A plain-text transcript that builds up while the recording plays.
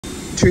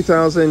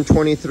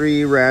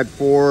2023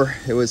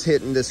 RAD4. It was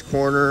hitting this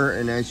corner,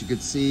 and as you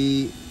can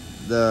see,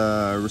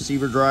 the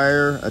receiver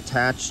dryer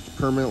attached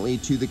permanently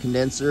to the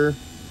condenser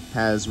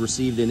has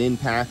received an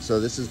impact, so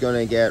this is going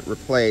to get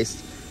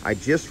replaced. I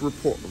just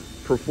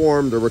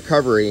performed a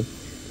recovery.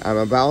 I'm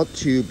about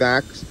to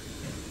back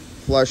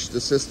flush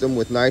the system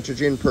with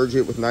nitrogen, purge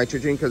it with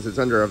nitrogen because it's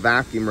under a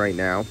vacuum right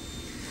now.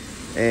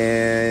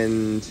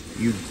 And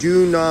you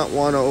do not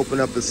want to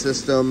open up the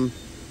system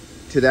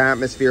to the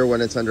atmosphere when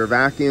it's under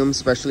vacuum,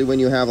 especially when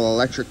you have an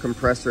electric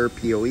compressor,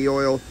 POE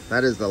oil.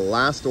 That is the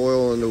last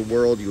oil in the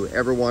world you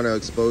ever want to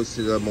expose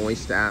to the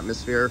moist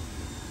atmosphere.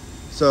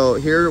 So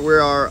here we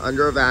are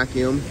under a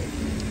vacuum.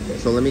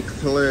 So let me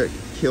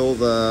kill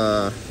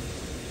the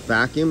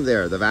vacuum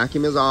there. The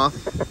vacuum is off.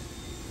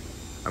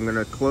 I'm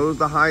gonna close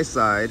the high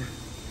side.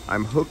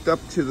 I'm hooked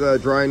up to the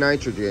dry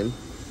nitrogen.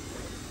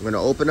 I'm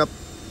gonna open up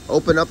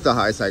the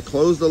high side,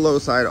 close the low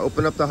side,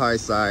 open up the high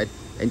side,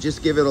 and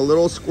just give it a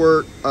little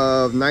squirt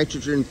of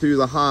nitrogen through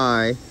the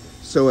high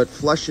so it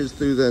flushes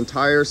through the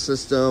entire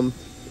system.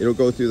 It'll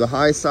go through the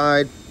high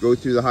side, go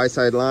through the high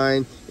side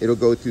line, it'll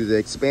go through the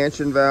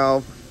expansion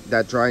valve.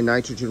 That dry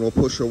nitrogen will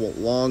push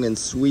along and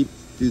sweep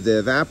through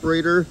the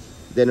evaporator.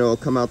 Then it'll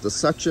come out the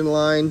suction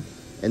line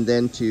and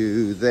then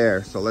to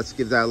there. So let's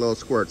give that a little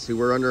squirt. See,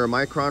 we're under a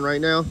micron right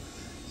now.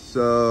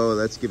 So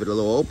let's give it a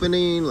little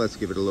opening. Let's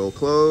give it a little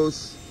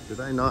close.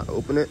 Did I not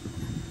open it?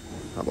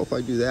 How about if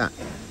I do that?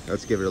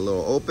 Let's give it a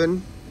little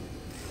open.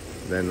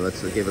 Then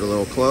let's give it a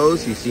little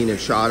close. You've seen it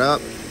shot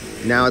up.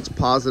 Now it's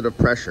positive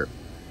pressure.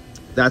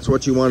 That's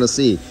what you want to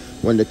see.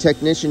 When the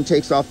technician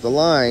takes off the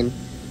line,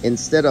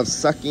 instead of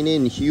sucking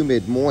in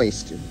humid,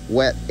 moist,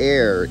 wet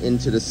air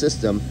into the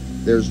system,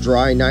 there's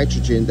dry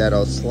nitrogen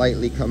that'll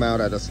slightly come out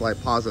at a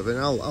slight positive. And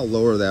I'll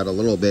lower that a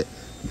little bit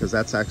because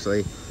that's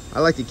actually, I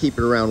like to keep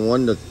it around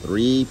 1 to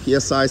 3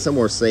 PSI,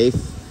 somewhere safe.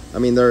 I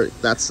mean,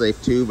 that's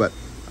safe too, but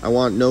I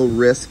want no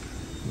risk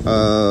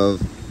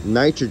of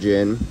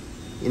nitrogen,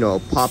 you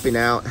know, popping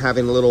out,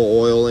 having a little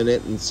oil in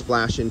it and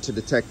splash into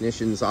the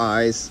technician's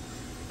eyes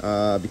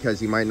because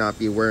he might not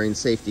be wearing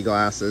safety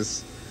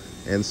glasses.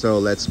 And so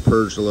let's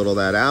purge a little of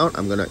that out.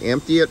 I'm going to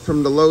empty it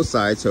from the low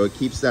side so it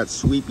keeps that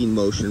sweeping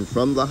motion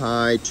from the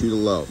high to the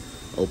low.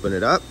 Open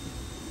it up.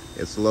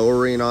 It's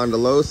lowering on the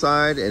low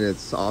side and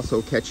it's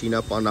also catching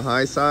up on the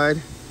high side.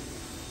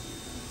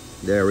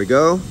 There we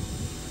go.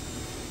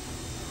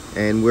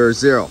 And we're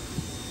 0.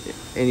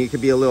 And you could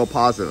be a little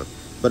positive.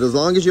 But as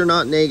long as you're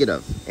not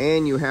negative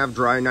and you have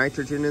dry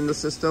nitrogen in the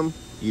system,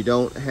 you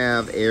don't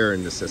have air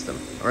in the system.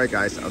 All right,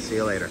 guys, I'll see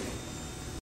you later.